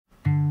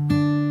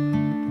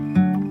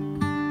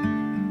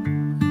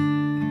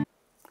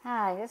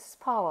this is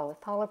Paula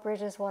with Paula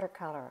Bridges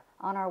Watercolor.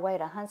 On our way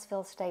to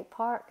Huntsville State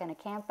Park, going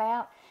to camp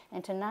out,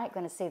 and tonight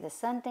going to see the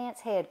Sundance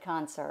Head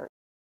concert.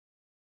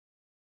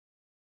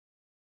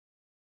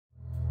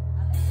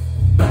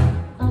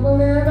 I will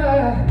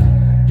never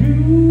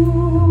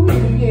do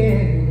it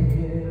again.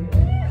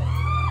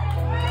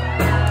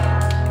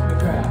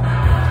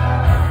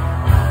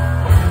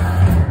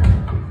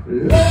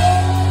 Lord,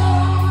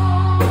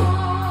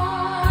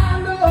 I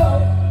know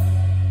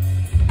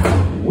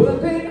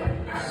what they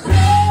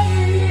say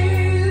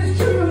is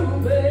true,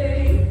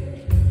 babe.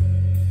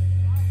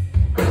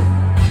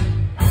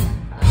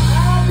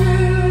 I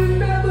could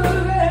never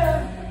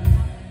let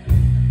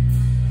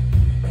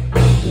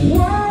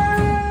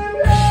one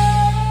day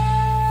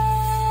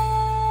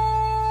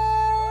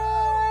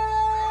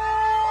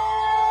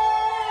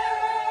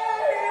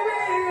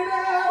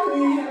without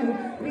you.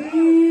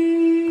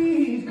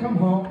 Please come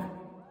home.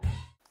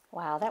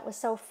 Wow, that was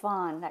so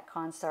fun, that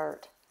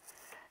concert.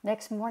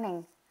 Next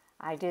morning,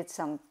 I did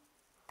some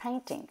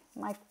painting,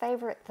 my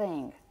favorite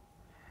thing.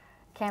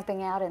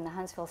 Camping out in the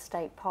Huntsville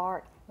State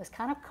Park. It was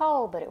kind of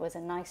cold, but it was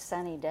a nice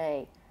sunny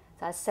day.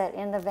 So I sat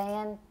in the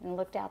van and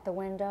looked out the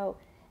window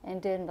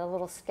and did a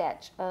little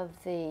sketch of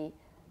the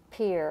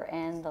pier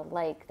and the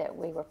lake that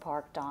we were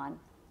parked on.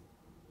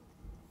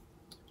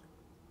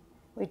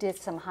 We did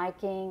some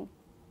hiking,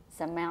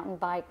 some mountain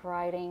bike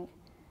riding,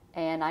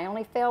 and I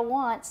only fell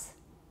once.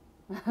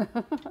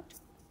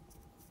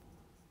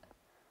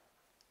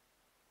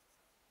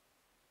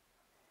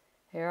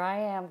 Here I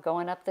am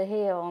going up the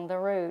hill on the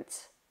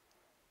roots.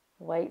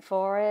 Wait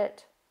for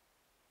it.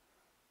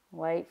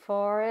 Wait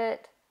for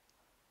it.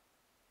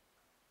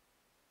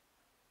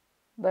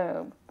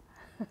 Boom.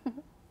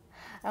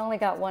 I only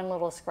got one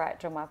little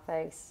scratch on my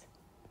face.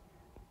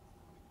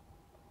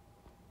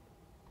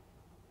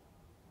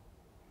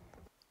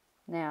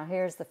 Now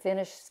here's the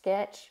finished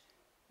sketch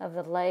of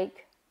the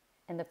lake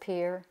and the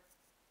pier.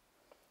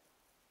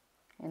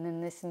 And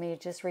then this is me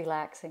just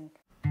relaxing.